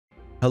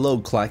Hello,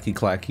 clacky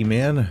clacky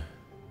man.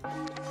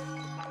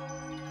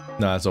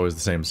 Nah, it's always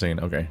the same scene.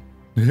 Okay.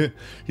 He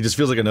just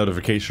feels like a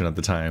notification at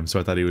the time, so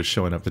I thought he was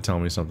showing up to tell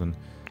me something.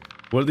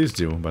 What do these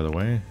do, by the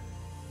way?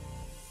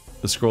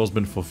 The scroll's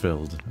been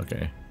fulfilled.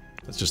 Okay.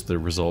 That's just the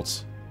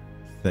results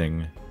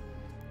thing.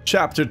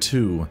 Chapter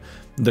 2.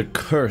 The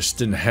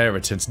Cursed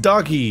Inheritance.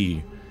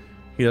 Doggy!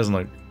 He doesn't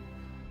look...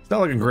 It's not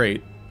looking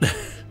great.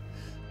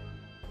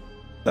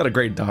 Not a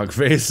great dog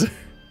face. A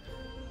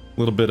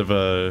little bit of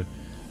a...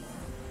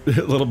 A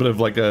little bit of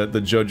like the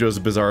JoJo's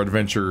Bizarre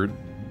Adventure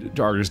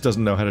artist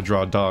doesn't know how to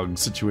draw a dog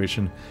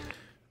situation.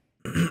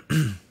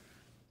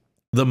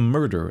 The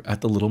murder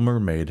at the Little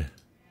Mermaid.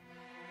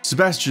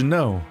 Sebastian,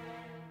 no.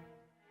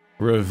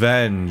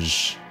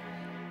 Revenge.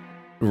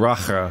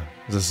 Rache.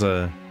 Is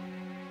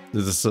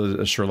this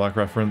a Sherlock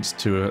reference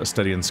to A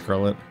Study in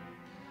Scarlet?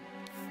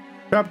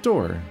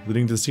 Trapdoor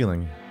leading to the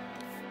ceiling.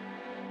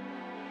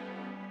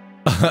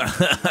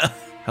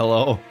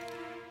 Hello.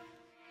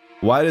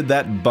 Why did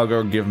that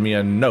bugger give me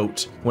a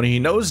note when he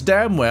knows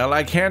damn well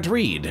I can't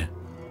read?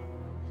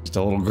 Just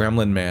a little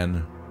gremlin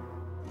man.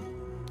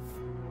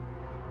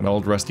 An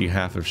old rusty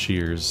half of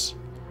shears.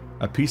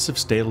 A piece of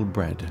stale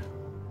bread.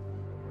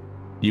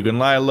 You can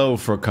lie low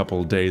for a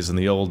couple days in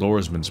the old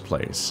oarsman's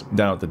place,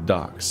 down at the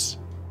docks.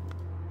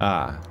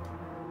 Ah.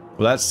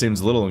 Well, that seems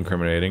a little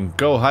incriminating.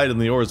 Go hide in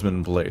the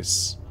oarsman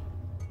place.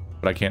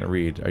 But I can't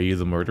read. Are you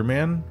the murder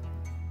man?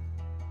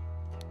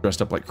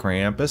 Dressed up like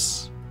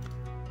Krampus?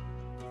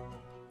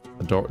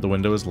 The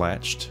window is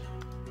latched.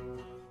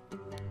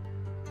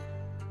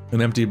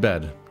 An empty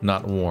bed,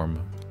 not warm.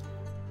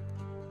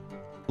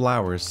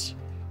 Flowers.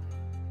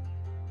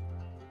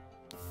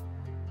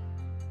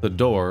 The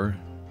door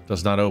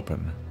does not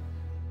open.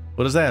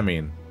 What does that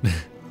mean?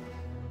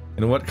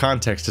 In what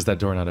context does that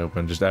door not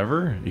open? Just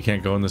ever? You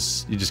can't go in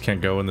this... You just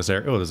can't go in this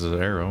arrow? Oh, this is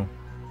an arrow.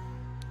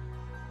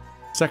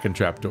 Second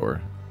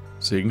trapdoor.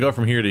 So you can go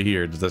from here to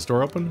here. Does this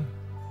door open?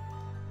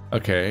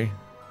 Okay.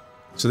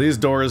 So these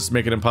doors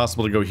make it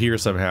impossible to go here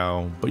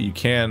somehow, but you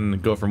can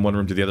go from one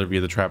room to the other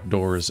via the trap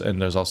doors, and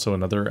there's also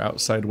another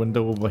outside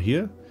window over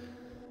here.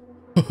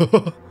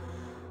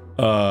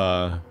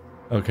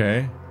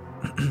 Okay.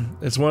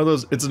 It's one of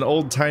those, it's an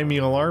old-timey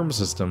alarm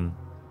system.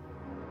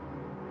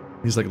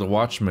 He's like the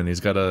watchman. He's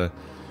got a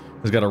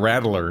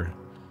rattler.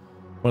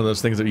 One of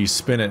those things that you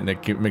spin it and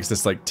it makes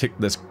this like tick,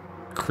 this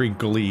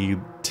crinkly,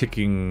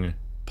 ticking,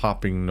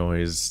 popping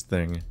noise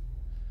thing.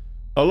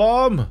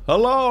 Alarm!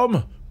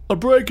 Alarm! A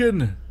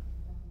break-in!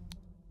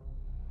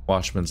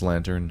 Watchman's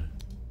lantern.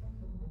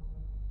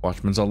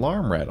 Watchman's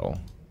alarm rattle.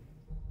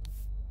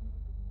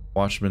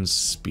 Watchman's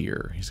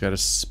spear. He's got a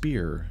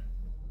spear.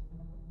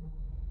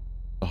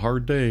 A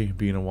hard day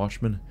being a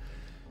watchman.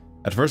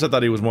 At first I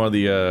thought he was one of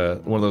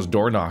those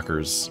door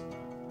knockers.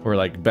 Or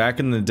like back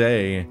in the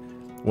day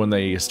when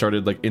they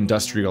started like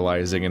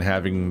industrializing and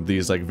having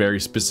these like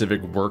very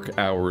specific work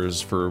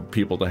hours for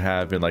people to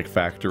have in like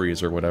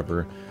factories or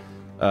whatever.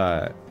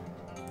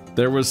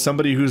 There was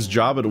somebody whose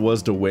job it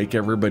was to wake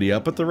everybody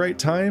up at the right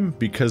time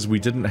because we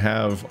didn't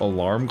have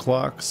alarm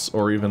clocks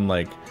or even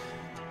like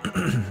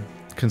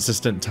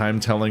consistent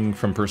time telling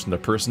from person to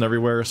person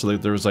everywhere. So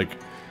there was like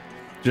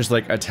just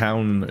like a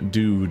town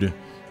dude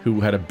who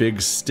had a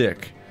big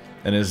stick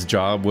and his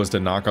job was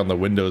to knock on the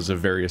windows of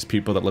various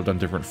people that lived on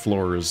different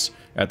floors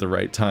at the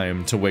right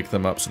time to wake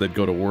them up so they'd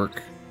go to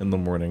work in the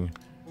morning.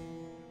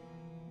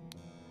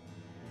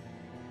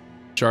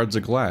 Shards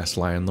of glass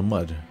lie in the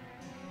mud.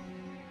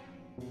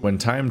 When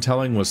time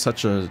telling was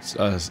such a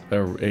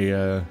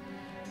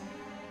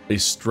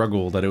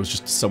struggle that it was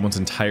just someone's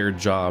entire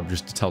job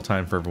just to tell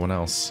time for everyone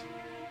else.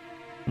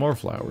 More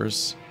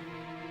flowers.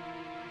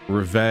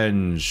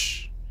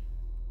 Revenge.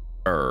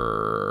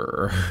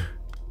 RR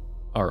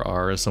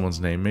is someone's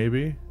name,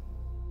 maybe?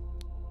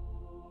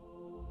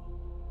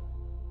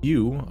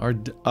 You are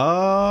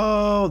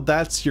oh,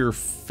 that's your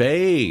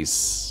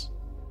face.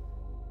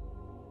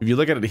 If you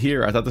look at it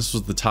here, I thought this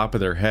was the top of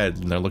their head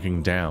and they're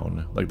looking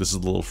down. Like this is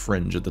the little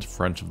fringe at the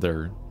front of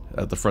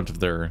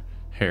their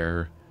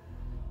hair.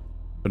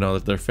 But now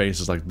that their face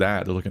is like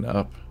that, they're looking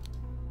up.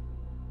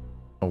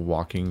 A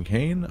walking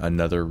cane,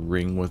 another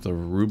ring with a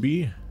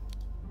ruby.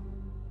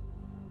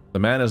 The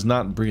man is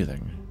not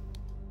breathing.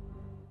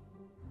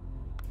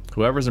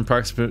 Whoever's in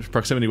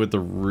proximity with the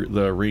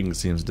ring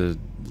seems to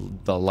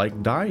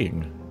like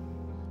dying.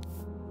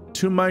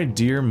 To my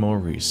dear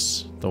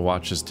Maurice, the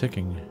watch is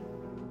ticking.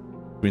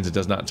 Means it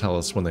does not tell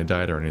us when they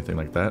died or anything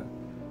like that.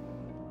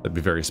 That'd be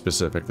very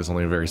specific. There's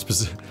only a very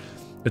specific.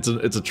 It's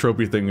a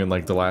tropey thing in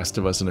like The Last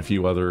of Us and a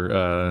few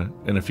other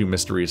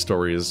mystery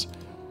stories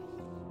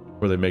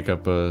where they make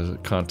up a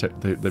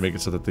context. They make it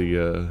so that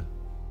the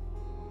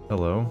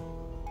hello.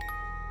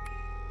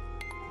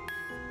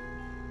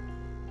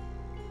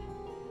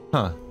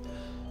 Huh.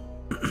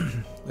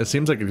 It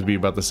seems like it could be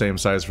about the same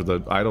size for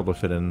the idol to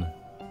fit in.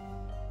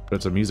 But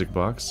it's a music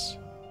box.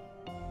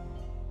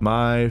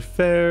 My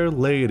fair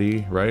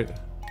lady, right?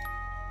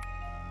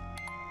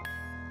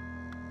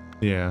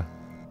 Yeah.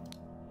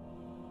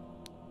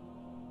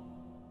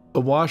 A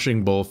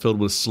washing bowl filled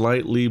with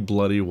slightly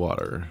bloody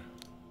water.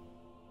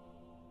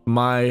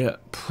 My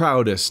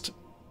proud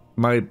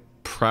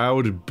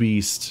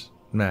beast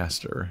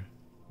master.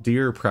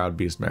 Dear proud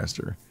beast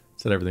master.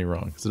 Said everything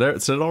wrong. Said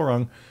it all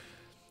wrong.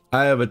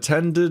 I have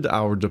attended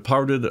our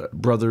departed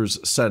brother's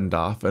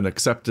send-off and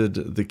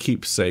accepted the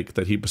keepsake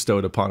that he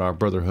bestowed upon our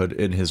brotherhood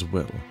in his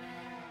will.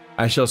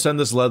 I shall send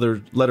this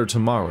letter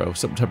tomorrow,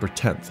 September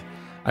 10th.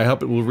 I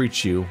hope it will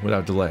reach you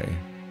without delay.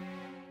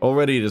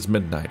 Already it is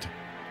midnight.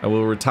 I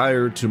will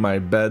retire to my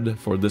bed,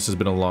 for this has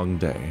been a long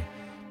day.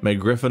 May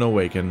Griffin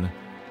awaken,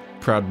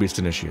 proud beast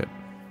initiate.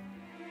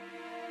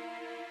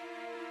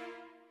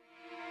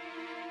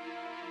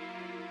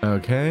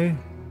 Okay.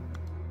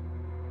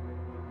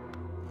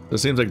 It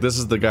seems like this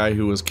is the guy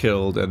who was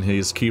killed, and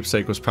his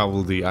keepsake was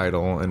probably the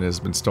idol and has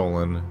been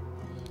stolen.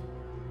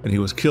 And he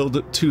was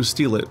killed to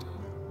steal it.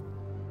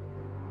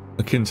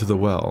 Akin to the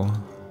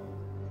well.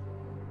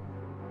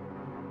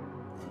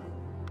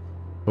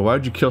 But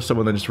why'd you kill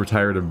someone that just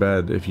retired to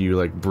bed if you,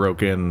 like,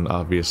 broke in,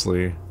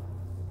 obviously?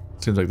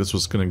 Seems like this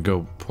was gonna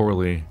go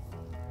poorly.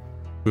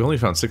 We only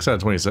found 6 out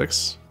of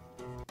 26?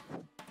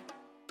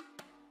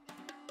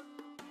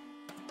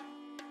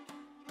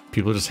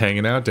 People just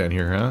hanging out down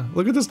here, huh?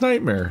 Look at this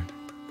nightmare.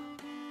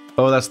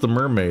 Oh, that's the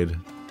mermaid.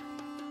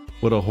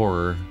 What a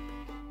horror.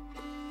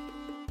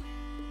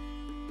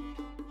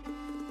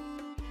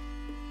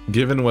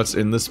 Given what's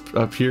in this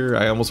up here,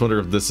 I almost wonder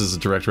if this is a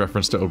direct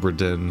reference to Obra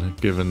Dinn,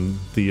 given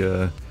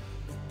the,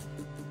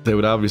 they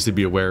would obviously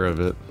be aware of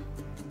it.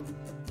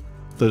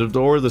 The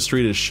door of the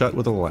street is shut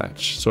with a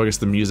latch, so I guess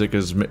the music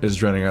is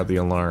drowning out the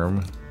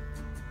alarm.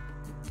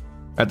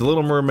 At the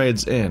Little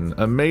Mermaid's Inn,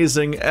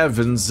 Amazing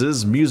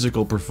Evans'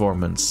 musical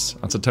performance.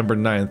 On September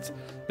 9th,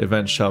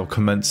 event shall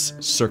commence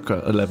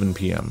circa 11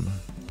 p.m.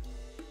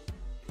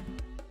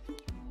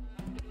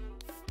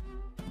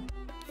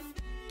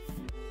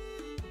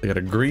 They got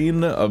a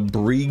green, a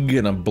brig,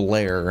 and a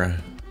Blair.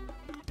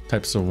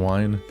 Types of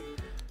wine.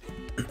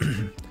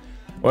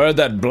 Where'd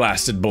that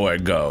blasted boy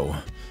go?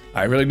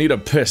 I really need a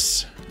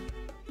piss.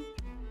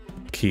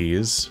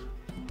 Keys.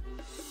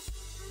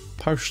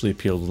 Partially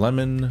peeled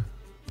lemon.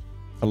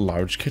 A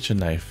large kitchen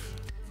knife.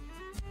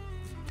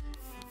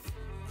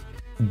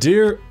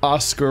 Dear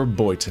Oscar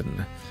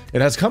Boyton,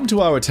 it has come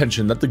to our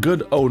attention that the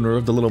good owner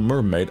of the Little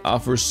Mermaid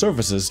offers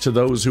services to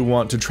those who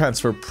want to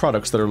transfer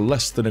products that are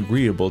less than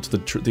agreeable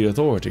to the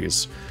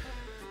authorities.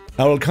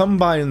 I will come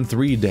by in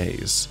 3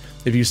 days.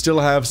 If you still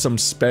have some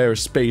spare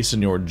space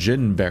in your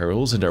gin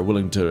barrels and are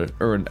willing to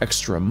earn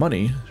extra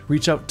money,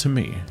 reach out to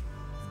me.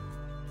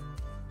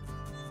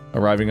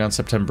 Arriving on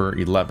September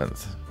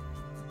 11th.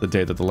 The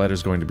day that the letter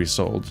is going to be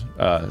sent.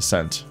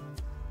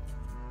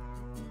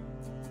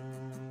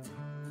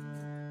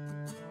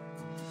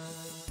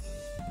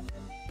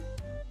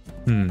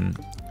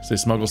 So they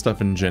smuggle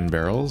stuff in gin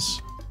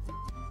barrels.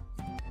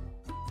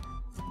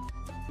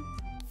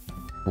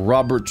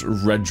 Robert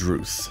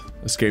Redruth,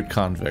 escaped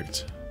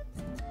convict.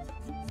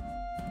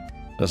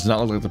 Does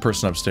not look like the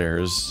person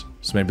upstairs,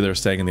 so maybe they're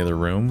staying in the other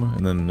room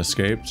and then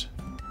escaped.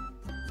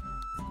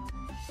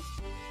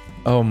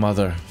 Oh,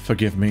 mother,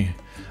 forgive me.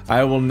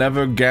 I will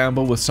never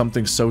gamble with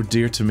something so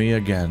dear to me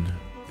again.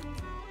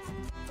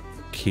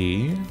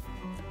 Key?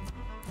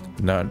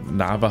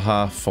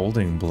 Navaja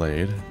folding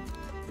blade.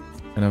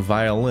 And a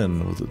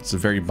violin. It's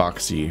very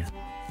boxy.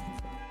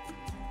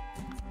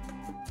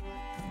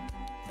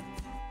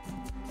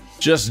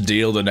 Just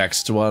deal the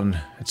next one.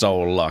 It's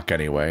all luck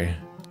anyway.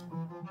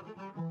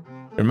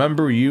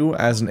 Remember, you,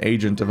 as an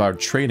agent of our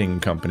trading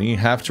company,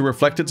 have to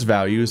reflect its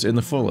values in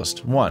the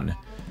fullest. 1.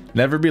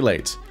 Never be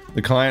late.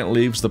 The client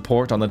leaves the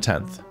port on the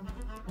 10th.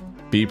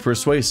 Be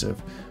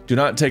persuasive. Do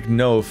not take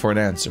no for an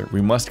answer.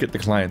 We must get the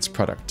client's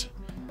product.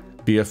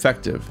 Be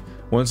effective.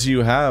 Once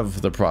you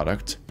have the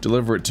product,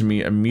 deliver it to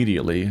me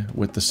immediately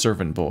with the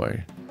servant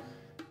boy.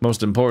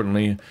 Most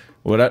importantly,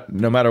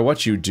 no matter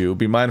what you do,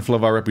 be mindful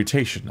of our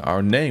reputation.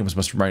 Our names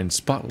must remain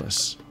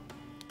spotless.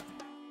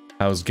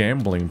 How's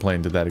gambling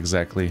playing to that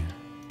exactly?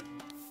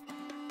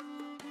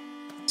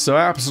 So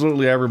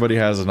absolutely everybody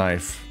has a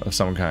knife of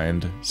some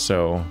kind,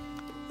 so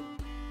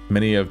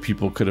many of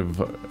people could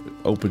have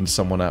opened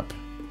someone up.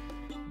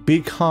 Be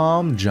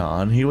calm,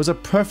 John. He was a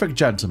perfect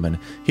gentleman.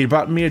 He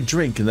brought me a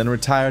drink and then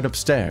retired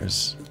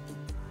upstairs.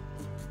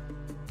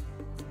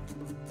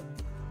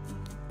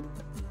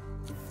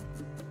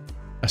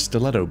 A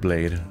stiletto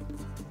blade.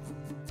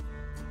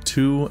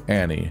 To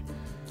Annie.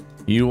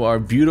 You are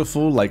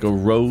beautiful like a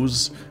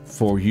rose.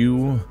 For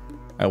you,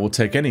 I will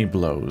take any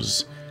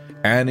blows.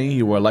 Annie,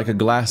 you are like a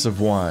glass of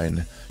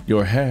wine.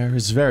 Your hair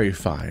is very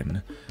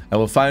fine. I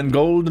will find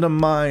gold in a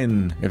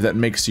mine, if that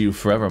makes you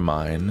forever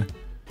mine.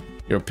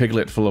 Your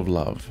piglet full of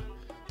love.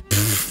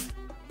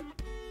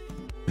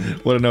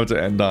 What a note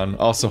to end on.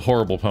 Also,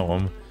 horrible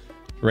poem.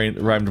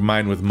 Rhymed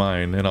mine with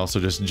mine, and also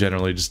just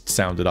generally just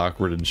sounded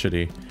awkward and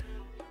shitty.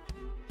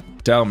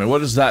 Tell me, what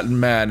does that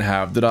man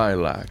have that I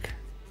lack?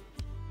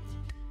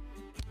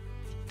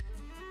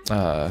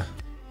 A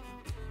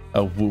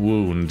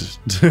wound.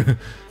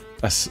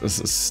 a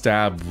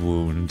stab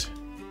wound.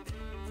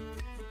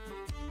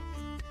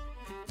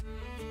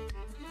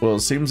 Well,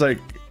 it seems like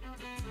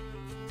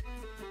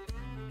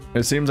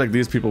It seems like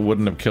these people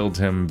wouldn't have killed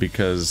him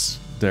because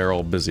they're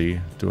all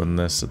busy doing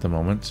this at the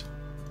moment.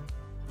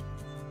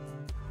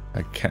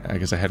 I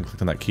guess I hadn't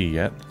clicked on that key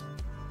yet.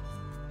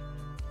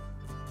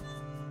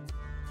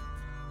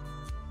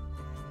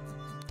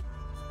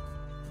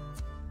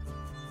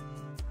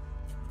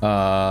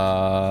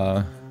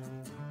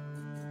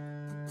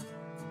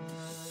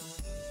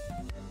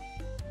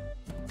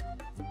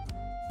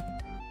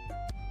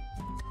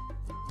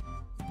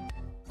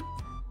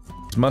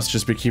 Must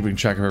just be keeping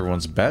track of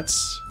everyone's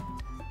bets.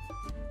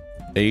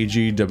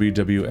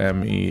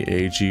 AGWWME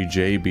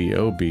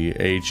AGJBOB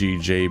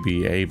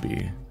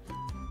AGJBAB.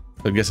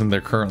 I'm guessing they're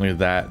currently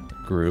that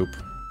group.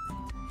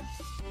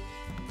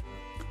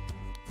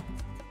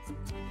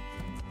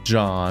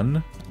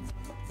 John.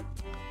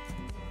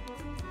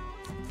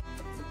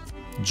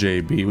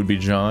 JB would be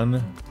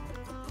John.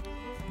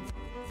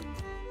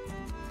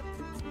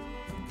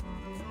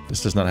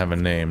 This does not have a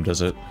name,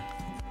 does it?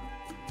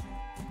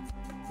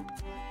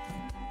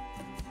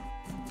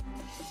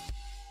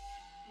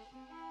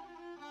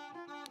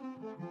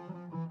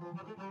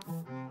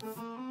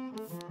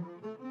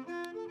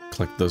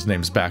 Click those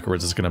names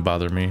backwards, it's gonna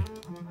bother me.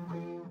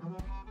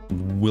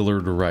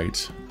 Willard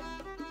Wright.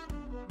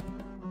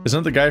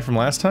 Isn't that the guy from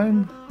last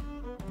time?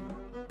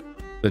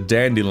 The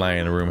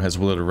Dandelion room has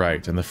Willard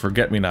Wright, and the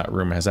Forget-Me-Not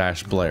room has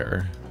Ash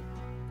Blair.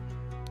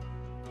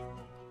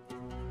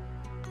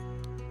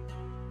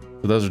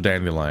 So those are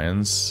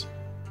Dandelions.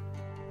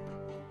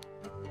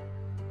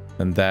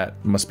 And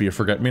that must be a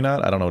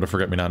Forget-Me-Not? I don't know what a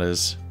Forget-Me-Not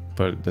is,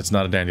 but it's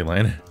not a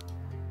Dandelion.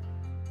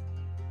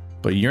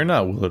 But you're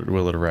not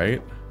Willard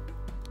Wright.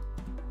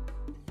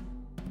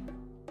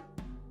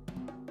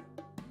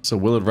 So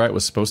Willard Wright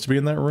was supposed to be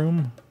in that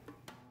room?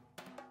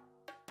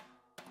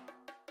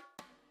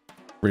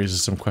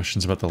 Raises some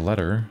questions about the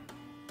letter.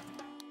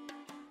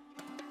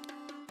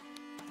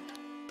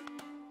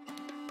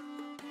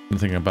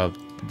 Anything about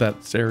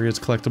that area's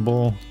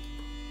collectible?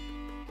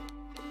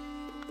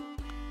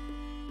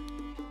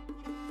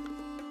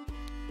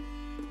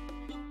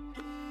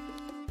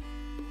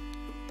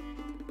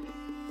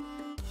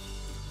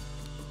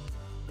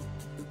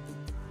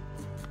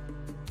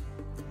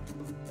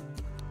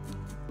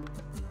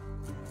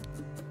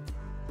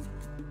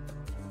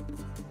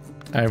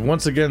 I have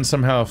once again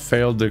somehow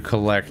failed to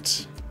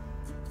collect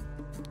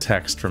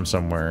text from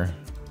somewhere.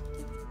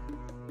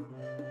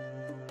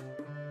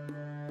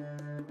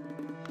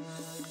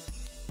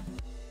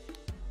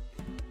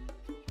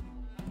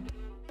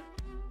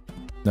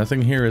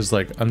 Nothing here is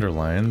like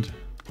underlined.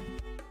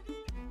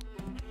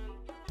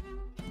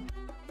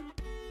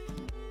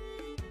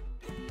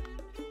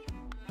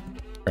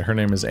 Her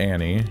name is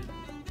Annie.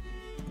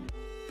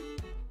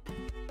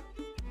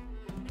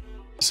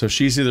 So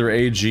she's either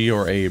AG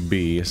or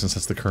AB, since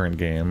that's the current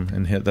game,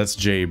 and that's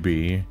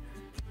JB.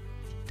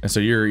 And so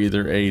you're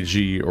either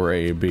AG or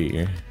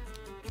AB.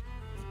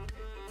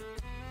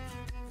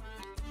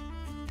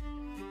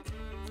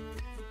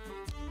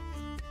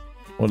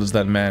 What does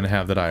that man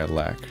have that I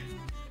lack?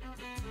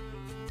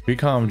 Be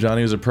calm,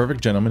 Johnny was a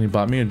perfect gentleman. He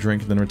bought me a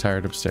drink and then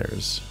retired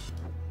upstairs.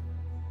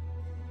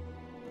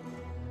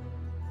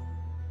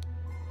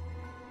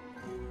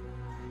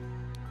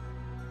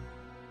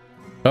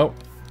 Oh.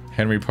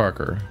 Henry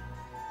Parker.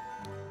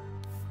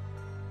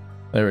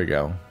 There we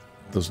go.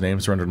 Those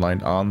names are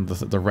underlined on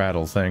the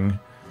rattle thing.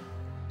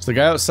 So the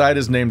guy outside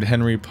is named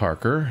Henry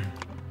Parker.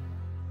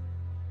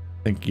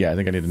 I think I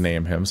need to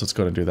name him, so let's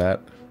go ahead and do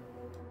that.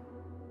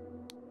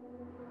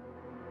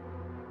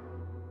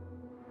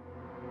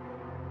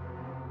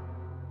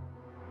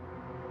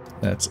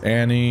 That's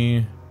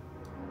Annie,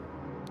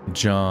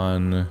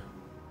 John,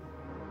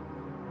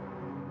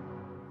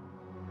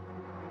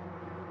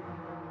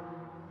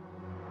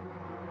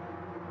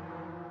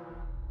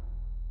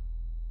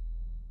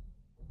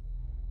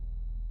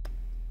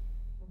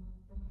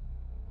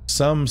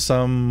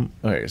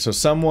 okay, so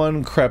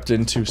someone crept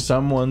into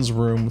someone's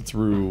room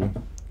through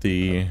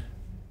the...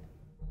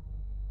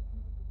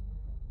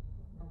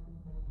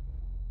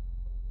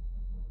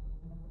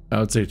 I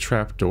would say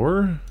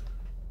trapdoor?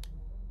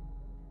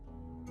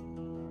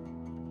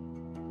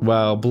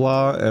 While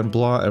blah and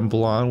blah and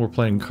blah were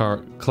playing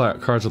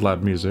cards with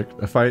loud music,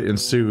 a fight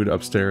ensued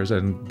upstairs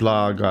and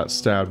blah got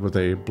stabbed with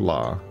a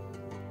blah.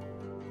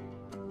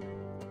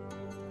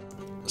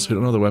 So we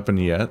don't know the weapon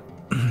yet.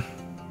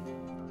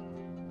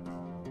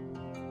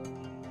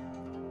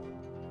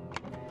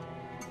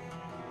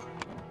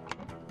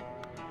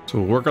 So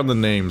we'll work on the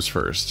names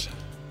first.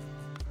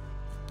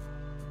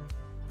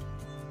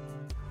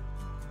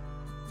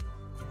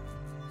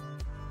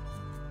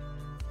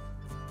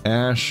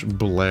 Ash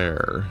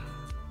Blair.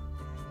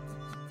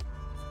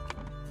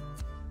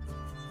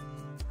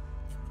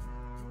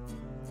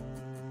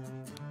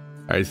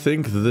 I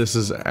think this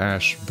is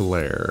Ash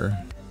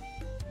Blair.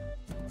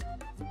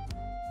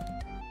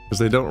 Because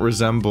they don't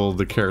resemble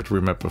the character we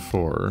met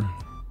before.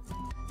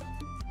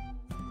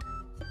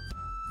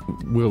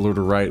 Willard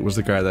Wright was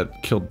the guy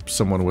that killed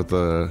someone with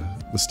the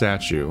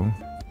statue.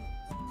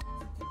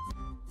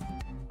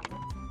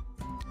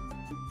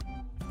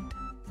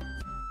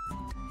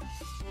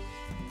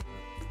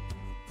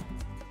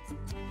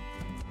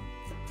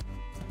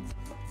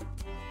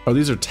 Oh,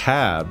 these are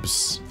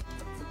tabs.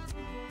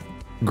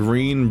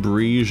 Green,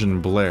 Breege,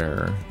 and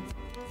Blair.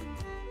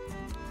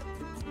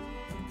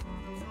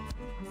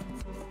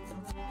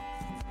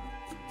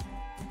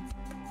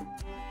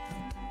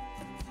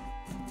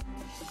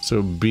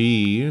 So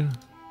B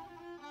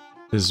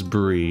is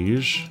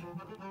Breege.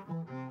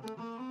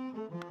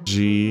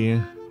 G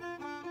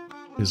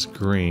is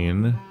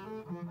green.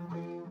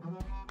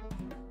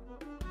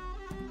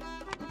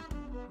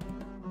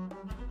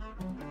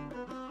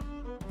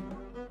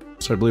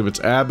 So I believe it's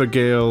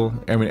Abigail,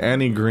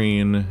 Annie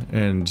Green,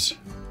 and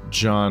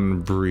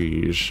John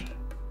Breege.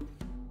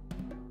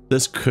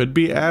 This could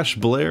be Ash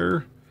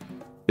Blair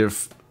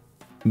if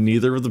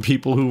neither of the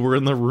people who were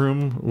in the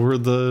room were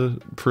the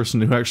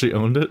person who actually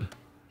owned it.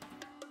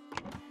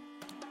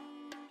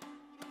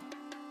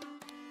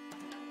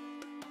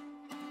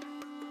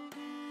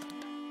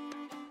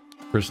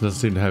 Person doesn't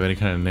seem to have any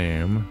kind of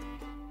name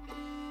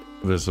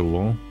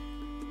visible.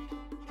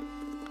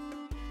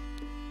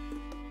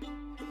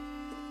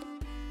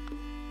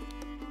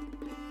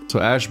 So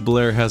Ash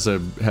Blair has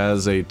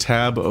a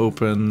tab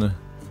open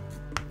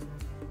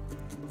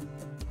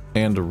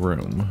and a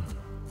room.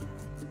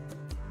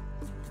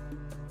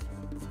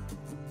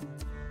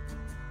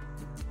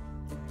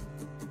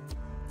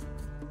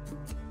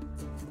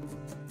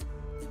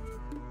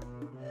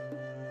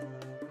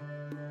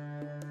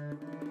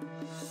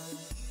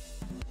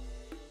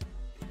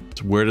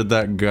 So where did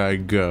that guy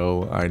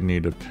go? I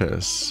need a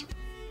piss.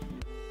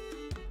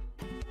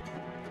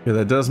 Yeah,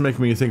 that does make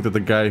me think that the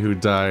guy who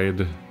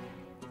died...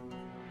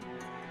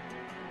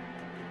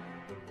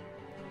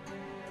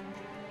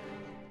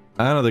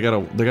 I don't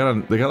know, they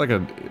got like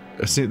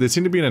they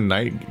seem to be in a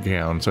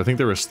nightgown, so I think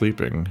they were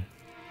sleeping.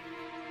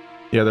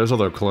 Yeah, there's all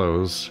their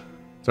clothes.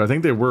 So I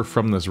think they were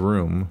from this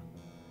room.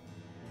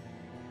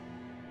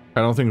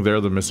 I don't think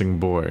they're the missing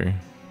boy.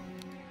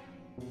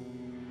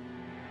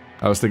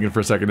 I was thinking for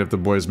a second if the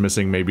boy's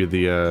missing, maybe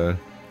the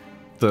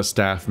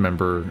staff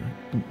member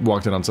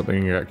walked in on something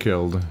and got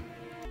killed.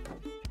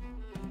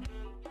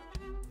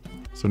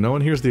 So no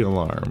one hears the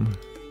alarm.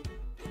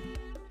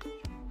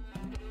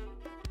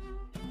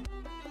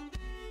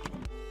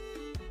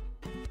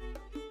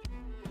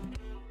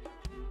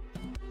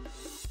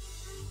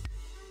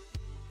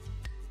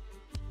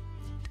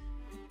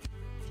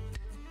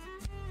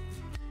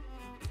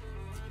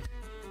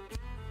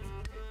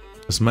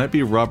 This might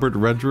be Robert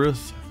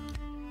Redruth.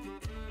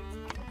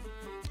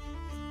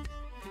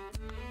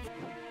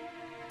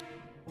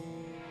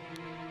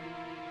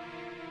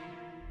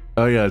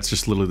 Oh yeah, it's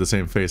just literally the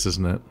same face,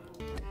 isn't it?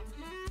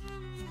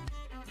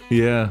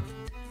 Yeah.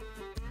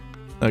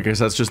 I guess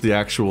that's just the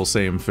actual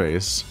same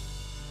face.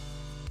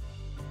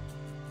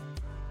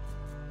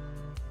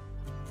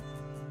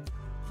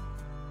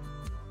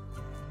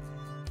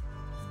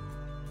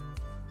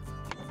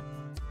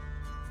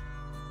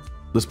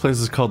 This place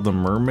is called the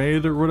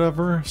Mermaid or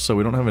whatever, so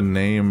we don't have a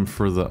name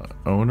for the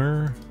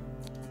owner.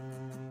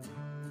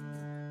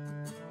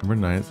 Number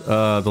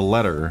 9th. The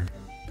letter.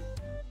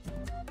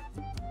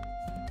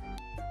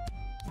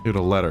 Get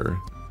a letter.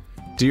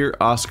 Dear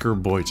Oscar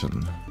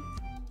Boyton.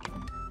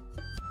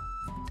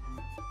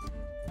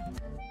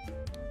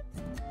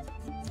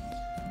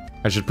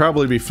 I should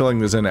probably be filling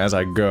this in as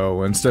I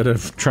go instead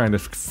of trying to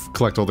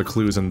collect all the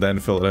clues and then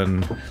fill it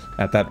in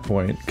at that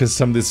point, because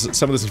some of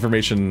this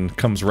information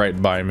comes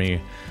right by me,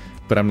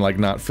 but I'm like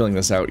not filling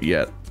this out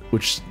yet,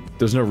 which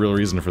there's no real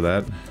reason for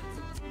that.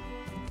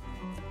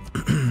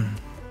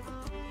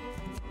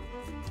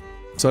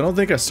 So I don't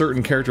think a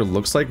certain character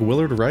looks like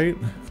Willard Wright.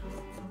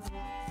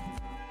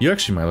 You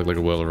actually might look like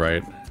a Willard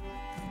Wright.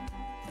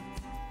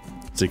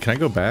 See, can I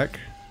go back?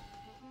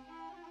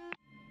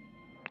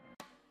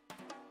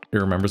 It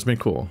remembers me?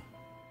 Cool.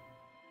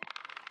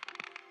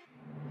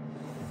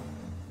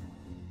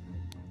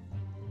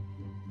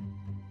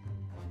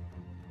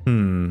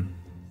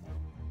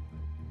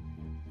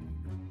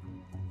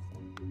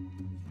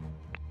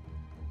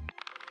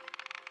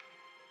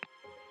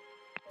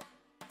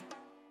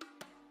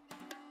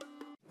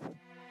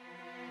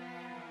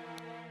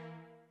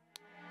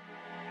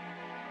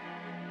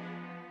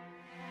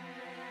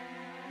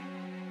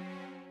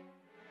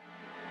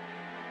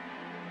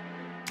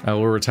 I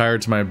will retire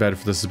to my bed,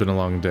 for this has been a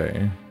long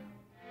day.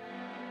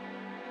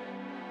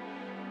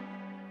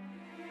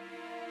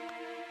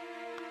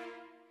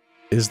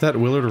 Is that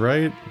Willard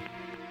Wright?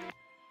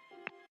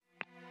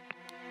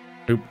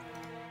 Oop.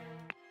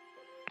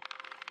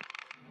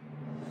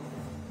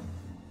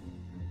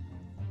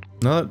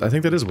 No, I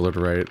think that is Willard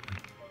Wright.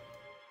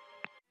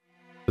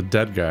 The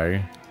dead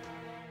guy.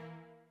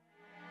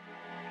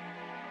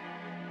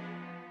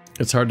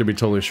 It's hard to be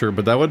totally sure,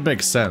 but that would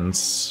make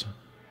sense.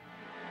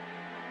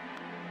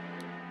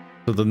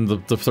 So then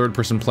the third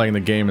person playing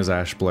the game is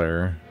Ash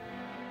Blair.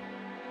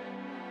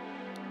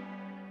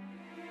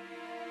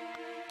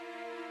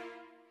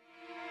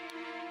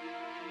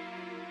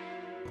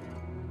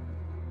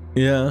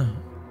 Yeah.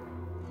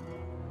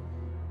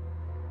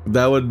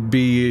 That would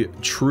be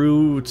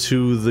true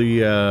to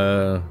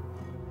the,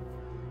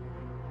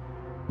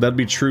 that'd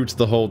be true to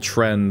the whole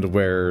trend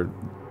where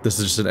This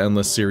is just an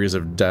endless series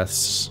of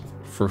deaths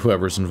for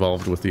whoever's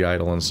involved with the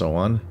idol and so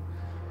on.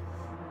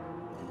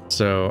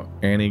 So,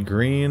 Annie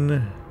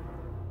Green.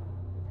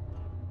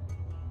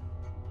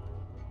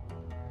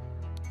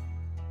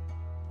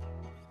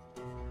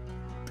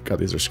 God,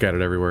 these are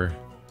scattered everywhere.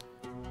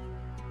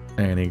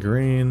 Annie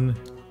Green.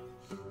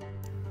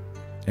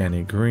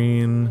 Annie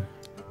Green.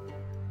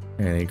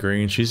 Annie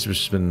Green. She's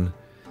just been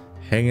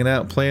hanging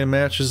out playing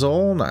matches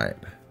all night.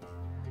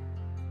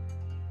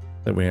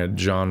 Then we had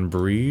John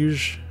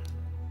Brige.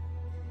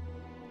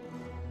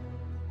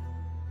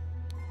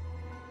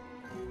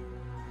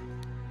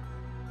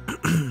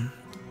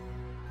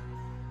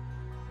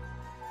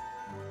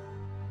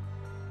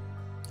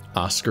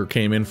 Oscar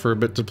came in for a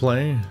bit to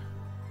play.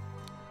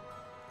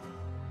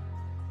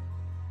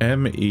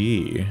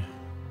 M.E.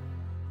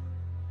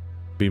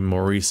 be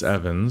Maurice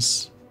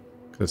Evans.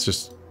 That's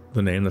just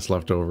the name that's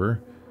left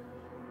over.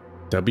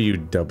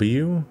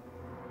 W.W.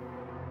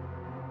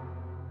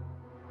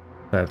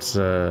 That's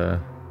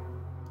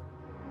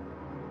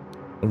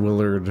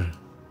Willard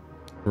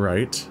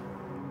Wright.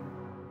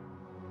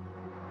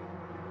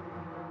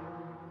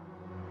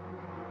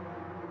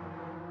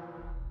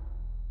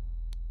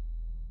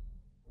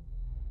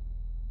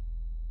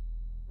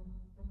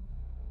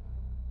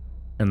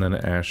 And then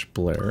Ash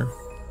Blair.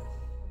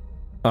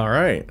 All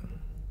right.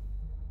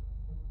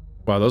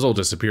 Wow, those all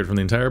disappeared from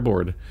the entire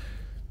board.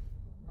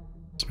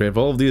 So we have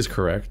all of these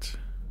correct.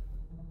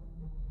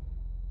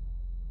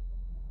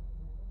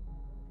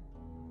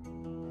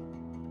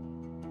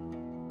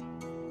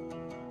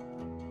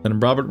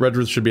 And Robert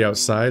Redruth should be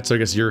outside, so I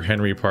guess you're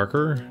Henry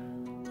Parker.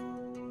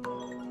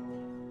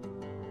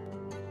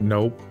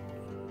 Nope.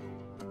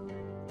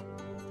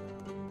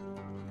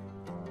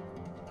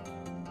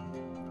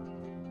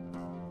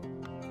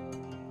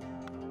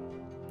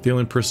 The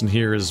only person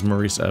here is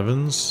Maurice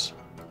Evans.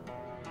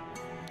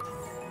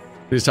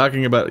 He's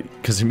talking about,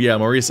 because yeah,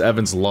 Maurice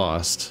Evans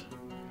lost.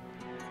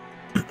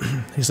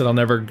 He said, I'll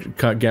never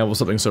gamble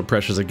something so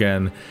precious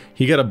again.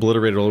 He got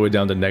obliterated all the way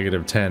down to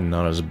 -10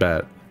 on his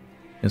bet.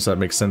 And so that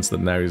makes sense that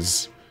now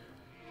he's,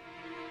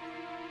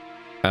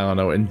 I don't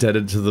know,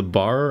 indebted to the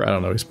bar? I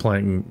don't know, he's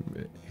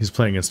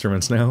playing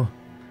instruments now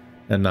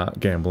and not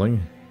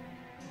gambling.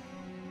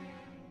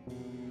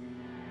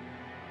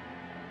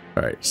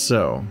 Alright,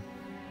 so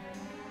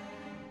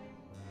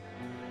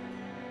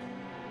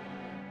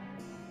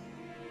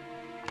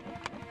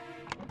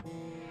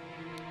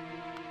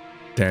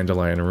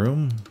Dandelion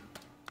Room.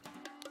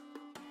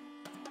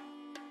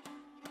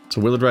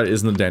 So Willard Wright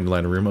is in the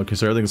Dandelion Room. Okay,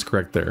 so everything's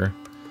correct there.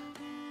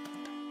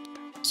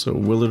 So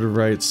Willard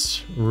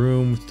Wright's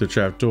room, the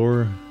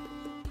trapdoor.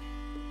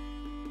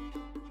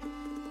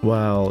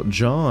 While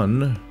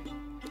John,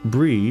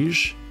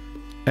 Brige,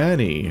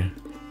 Annie,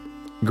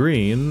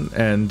 Green,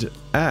 and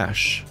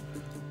Ash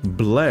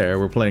Blair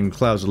were playing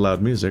clouds of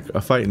loud music,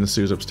 a fight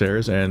ensues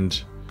upstairs,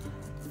 and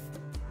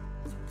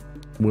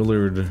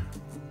Willard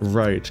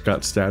Wright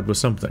got stabbed with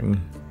something.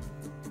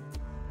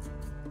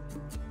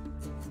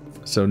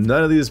 So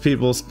none of these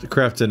people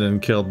crept in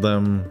and killed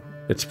them.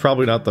 It's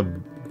probably not the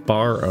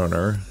bar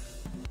owner.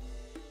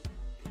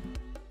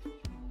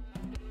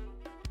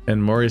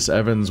 And Maurice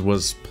Evans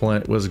was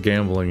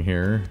gambling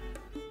here.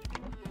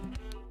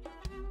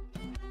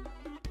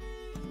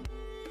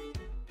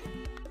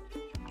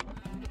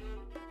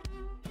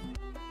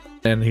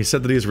 And he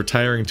said that he's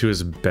retiring to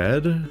his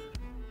bed.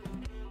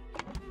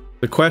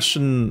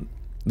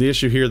 The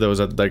issue here, though, is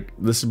that, like,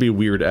 this would be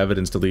weird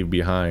evidence to leave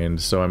behind,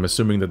 so I'm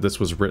assuming that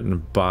this was written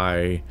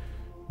by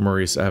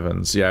Maurice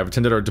Evans. Yeah, I've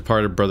attended our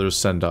departed brother's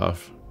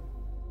send-off.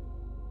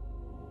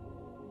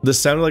 This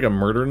sounded like a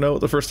murder note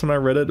the first time I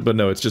read it, but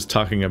no, it's just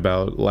talking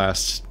about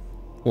last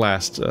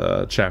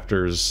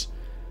chapter's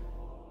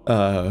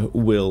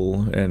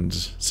will and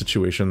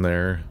situation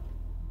there.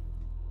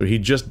 So he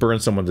just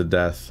burned someone to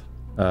death,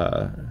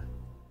 and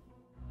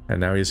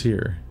now he's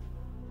here.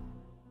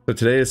 So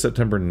today is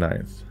September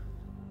 9th.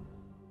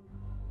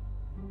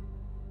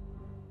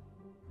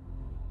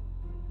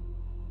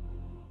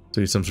 So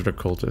he's some sort of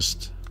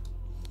cultist.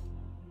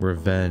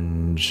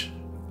 Revenge.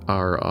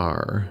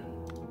 RR.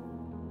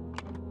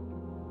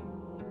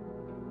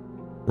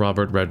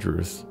 Robert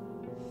Redruth.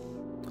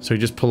 So he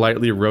just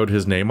politely wrote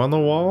his name on the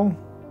wall?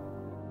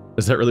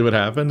 Is that really what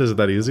happened? Is it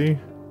that easy?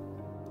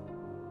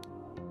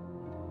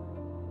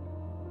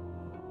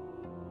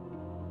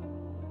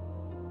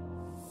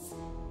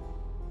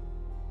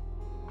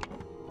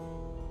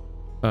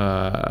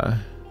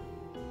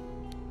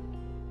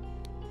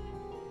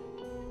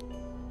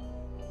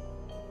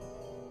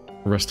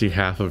 Rusty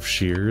half of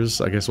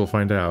shears? I guess we'll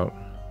find out.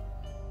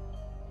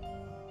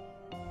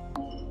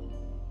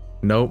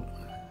 Nope.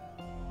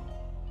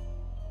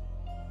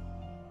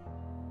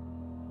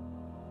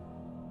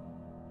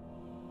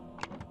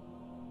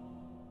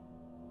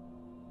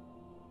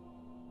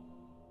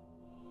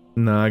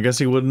 No, I guess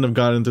he wouldn't have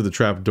gotten through the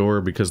trap door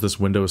because this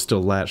window is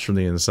still latched from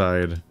the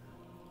inside.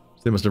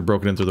 So they must have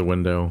broken in through the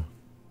window.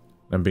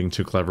 I'm being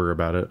too clever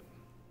about it.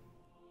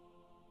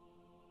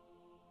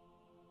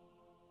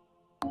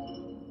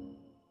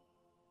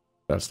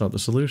 That's not the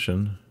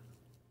solution.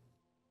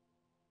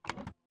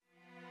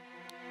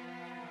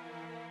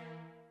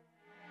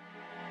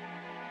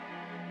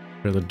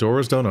 Okay, the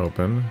doors don't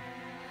open,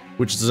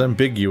 which is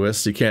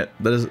ambiguous. You can't.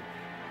 That is.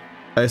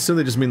 I assume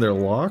they just mean they're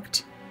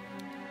locked.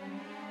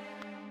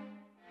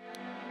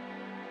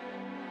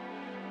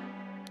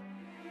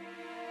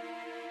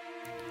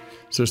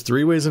 So there's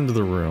 3 ways into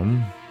the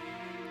room.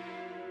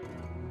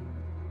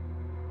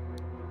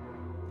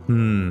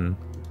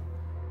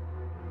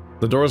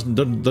 The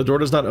door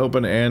does not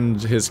open,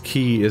 and his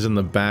key is in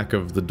the back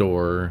of the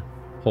door,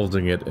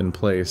 holding it in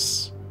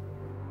place.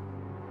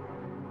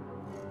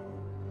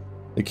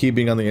 The key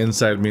being on the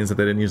inside means that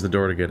they didn't use the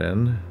door to get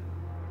in.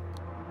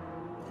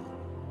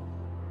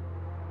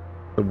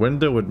 The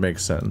window would make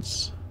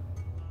sense.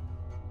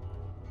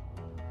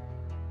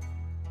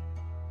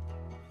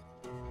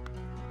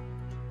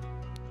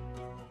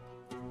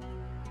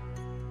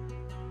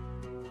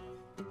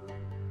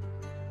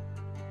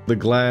 The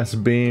glass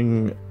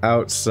being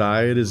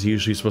outside is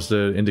usually supposed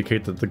to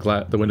indicate that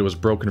the window was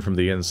broken from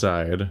the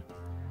inside.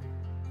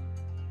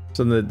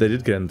 So they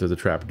did get into the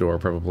trap door,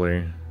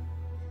 probably.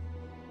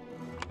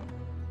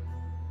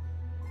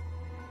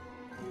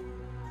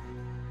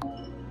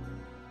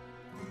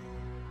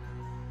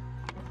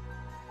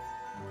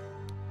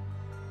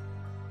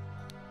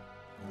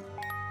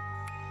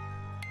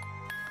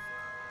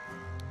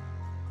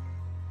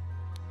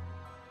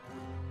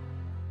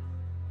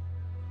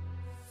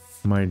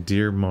 My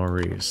dear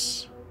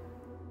Maurice.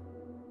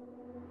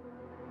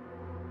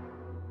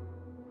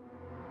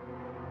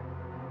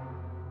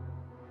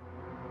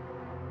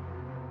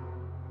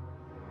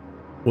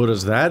 What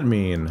does that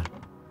mean?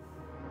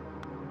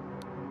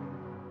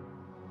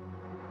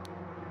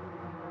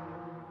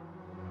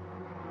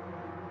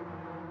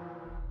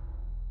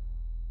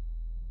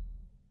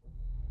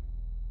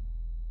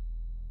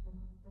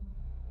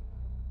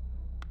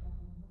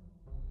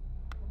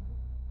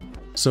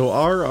 So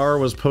RR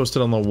was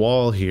posted on the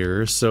wall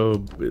here,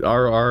 so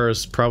RR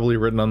is probably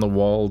written on the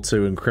wall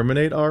to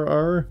incriminate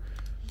RR,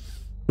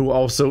 who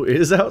also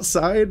is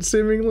outside,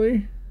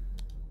 seemingly.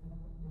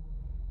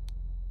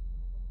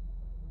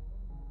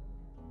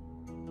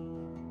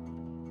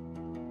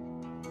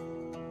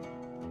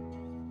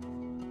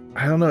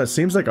 I don't know, it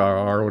seems like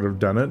RR would have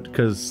done it,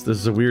 because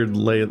there's a weird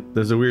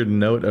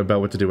note about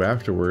what to do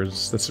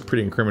afterwards. That's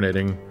pretty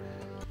incriminating.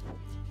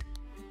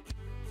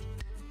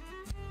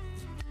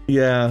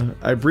 Yeah,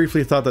 I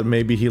briefly thought that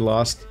maybe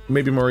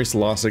Maurice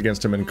lost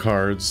against him in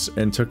cards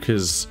and took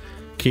his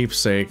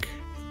keepsake.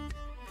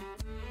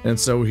 And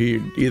so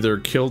he either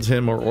killed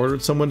him or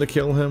ordered someone to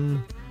kill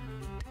him.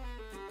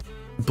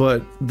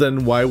 But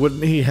then why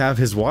wouldn't he have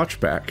his watch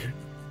back?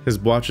 His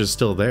watch is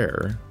still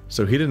there.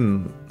 So he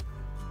didn't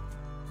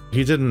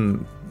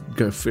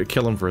go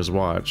kill him for his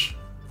watch.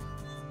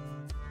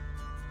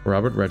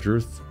 Robert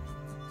Redruth,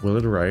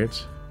 Willard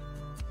Wright.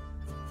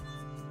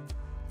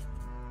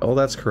 Oh,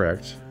 that's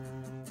correct.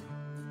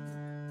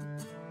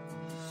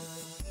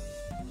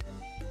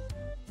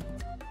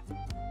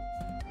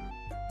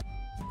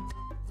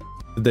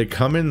 Did they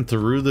come in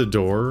through the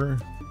door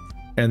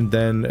and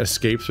then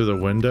escape through the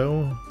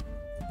window?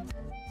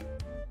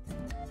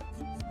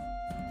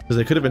 Because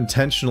they could have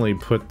intentionally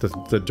put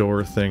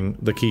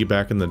the key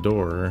back in the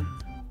door.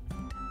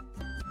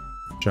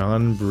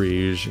 John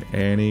Breege,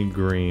 Annie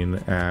Green,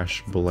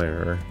 Ash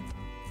Blair.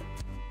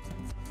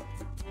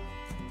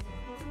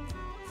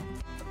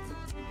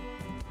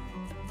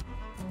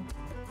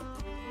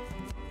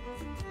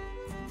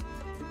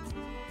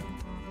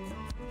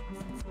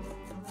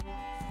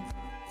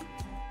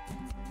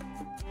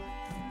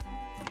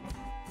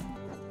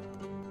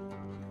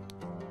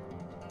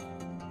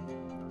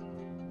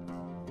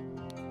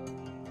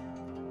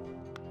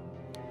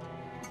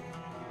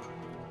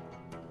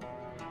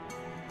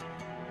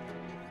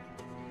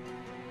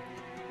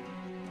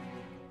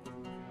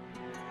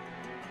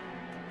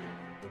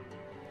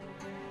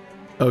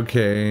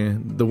 Okay,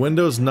 the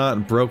window's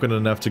not broken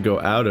enough to go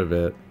out of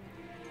it,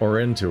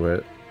 or into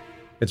it.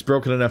 It's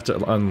broken enough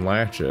to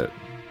unlatch it.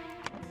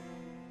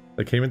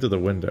 They came into the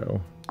window.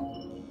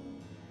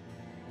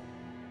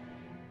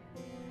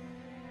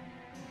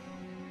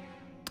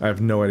 I have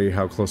no idea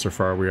how close or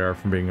far we are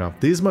from being up.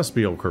 These must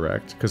be all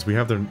correct, because we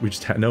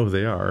just know who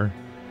they are.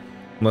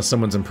 Unless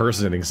someone's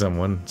impersonating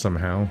someone,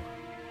 somehow.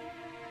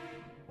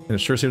 And it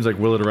sure seems like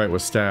Willard Wright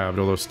was stabbed,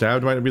 although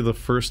stabbed might be the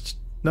first...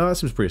 No, that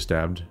seems pretty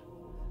stabbed.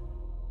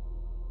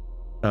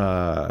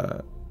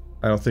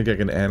 I don't think I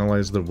can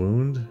analyze the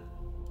wound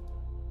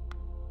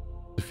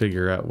to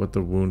figure out what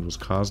the wound was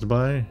caused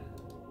by.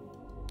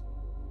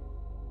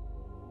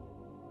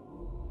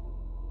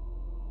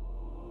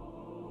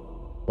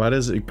 Why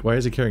is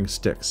he carrying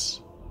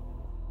sticks?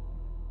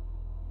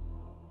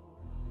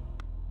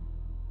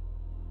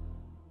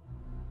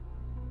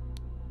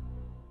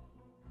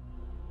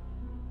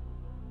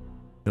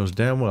 It knows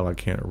damn well I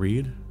can't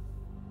read.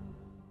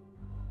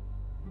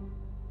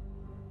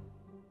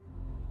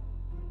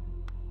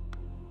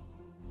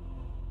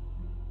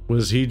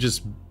 Was he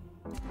just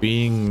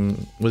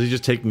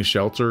taking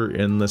shelter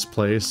in this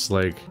place?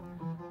 Like,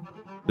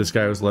 This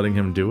guy was letting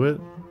him do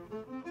it?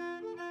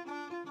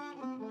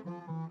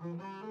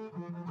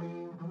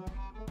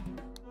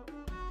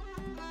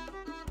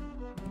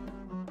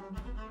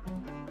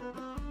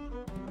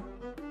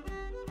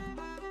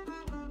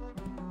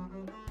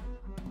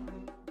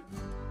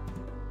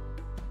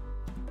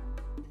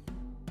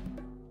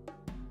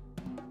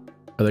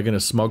 Are they gonna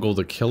smuggle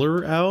the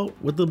killer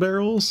out with the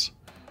barrels?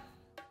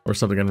 Or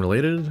something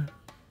unrelated?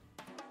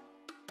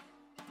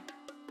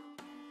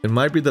 It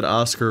might be that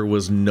Oscar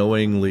was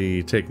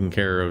knowingly taking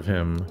care of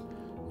him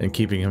and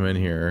keeping him in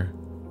here.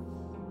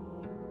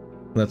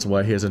 That's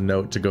why he has a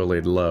note to go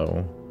laid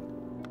low.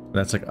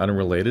 That's like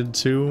unrelated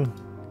to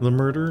the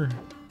murder?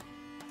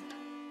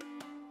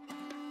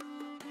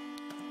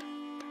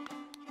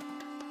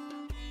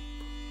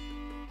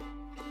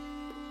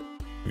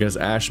 Because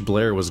Ash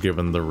Blair was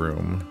given the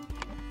room.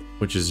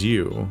 Which is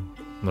you,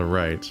 on the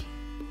right.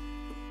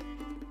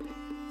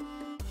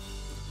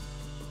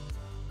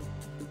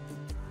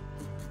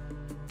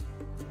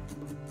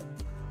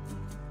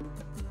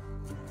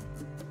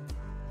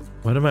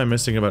 What am I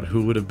missing about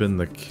who would have been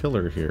the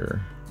killer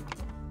here?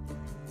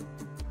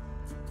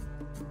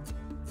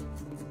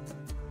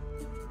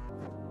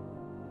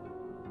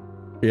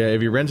 Yeah,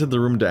 if you rented the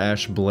room to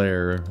Ash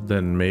Blair,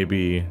 then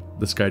maybe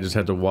this guy just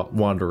had to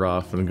wander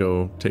off and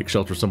go take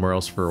shelter somewhere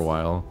else for a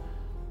while.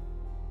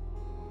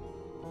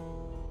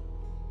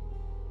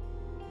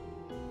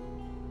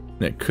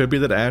 It could be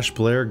that Ash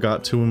Blair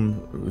got to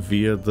him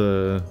via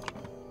the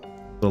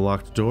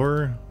locked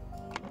door.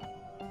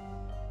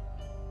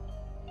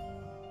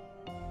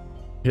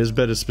 His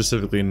bed is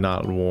specifically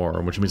not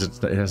warm, which means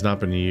it has not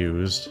been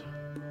used.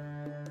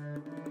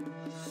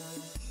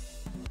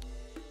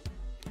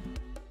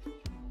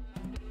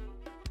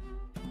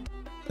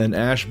 And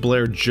Ash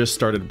Blair just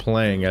started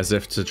playing as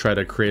if to try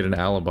to create an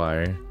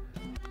alibi.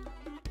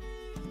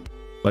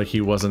 Like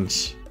he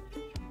wasn't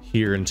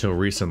here until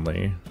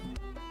recently.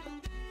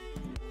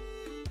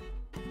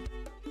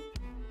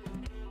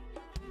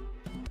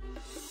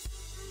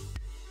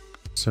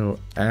 So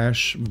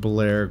Ash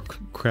Blair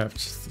crept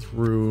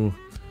through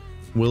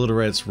Willard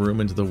Wright's room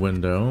into the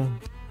window.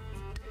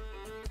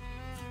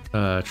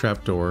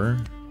 Trapdoor.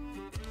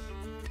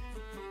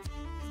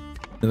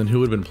 And then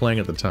who would have been playing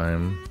at the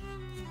time?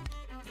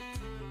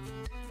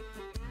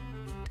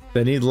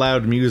 They need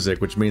loud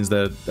music, which means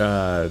that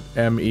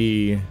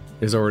ME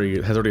has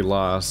already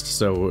lost,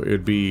 so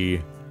it'd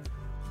be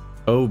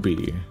OB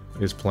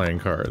is playing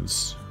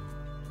cards.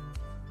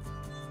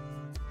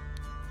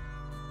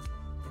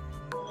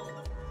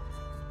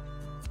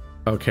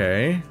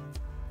 Okay.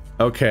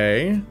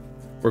 Okay.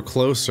 We're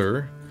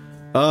closer.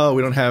 Oh,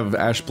 we don't have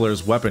Ash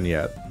Blair's weapon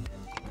yet.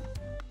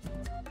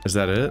 Is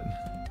that it?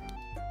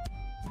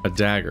 A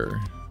dagger.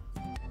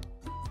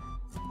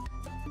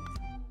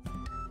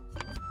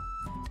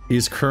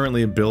 He's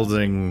currently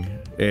building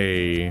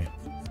an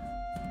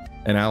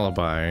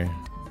alibi.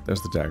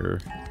 There's the dagger.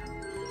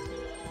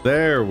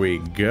 There we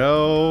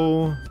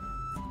go.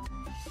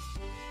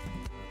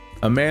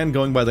 A man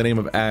going by the name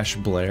of Ash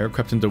Blair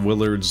crept into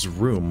Willard's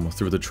room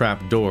through the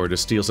trap door to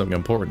steal something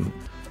important.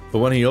 But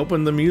when he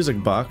opened the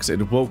music box,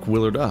 it woke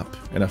Willard up,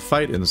 and a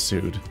fight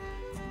ensued.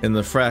 In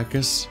the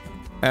fracas,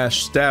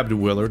 Ash stabbed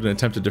Willard and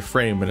attempted to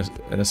frame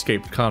an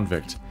escaped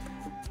convict.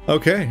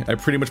 Okay, I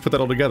pretty much put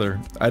that all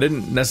together. I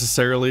didn't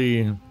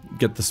necessarily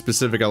get the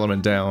specific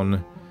element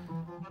down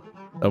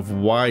of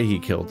why he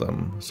killed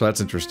him, so that's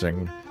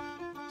interesting.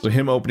 So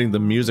him opening the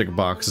music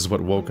box is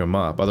what woke him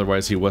up.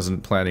 Otherwise, he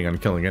wasn't planning on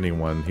killing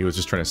anyone. He was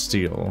just trying to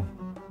steal.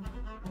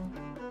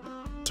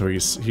 So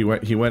he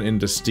went in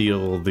to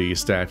steal the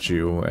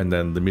statue, and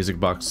then the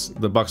box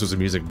was a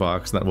music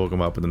box, and that woke him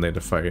up, and then they had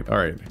to fight. All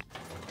right,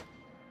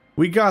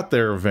 we got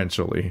there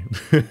eventually.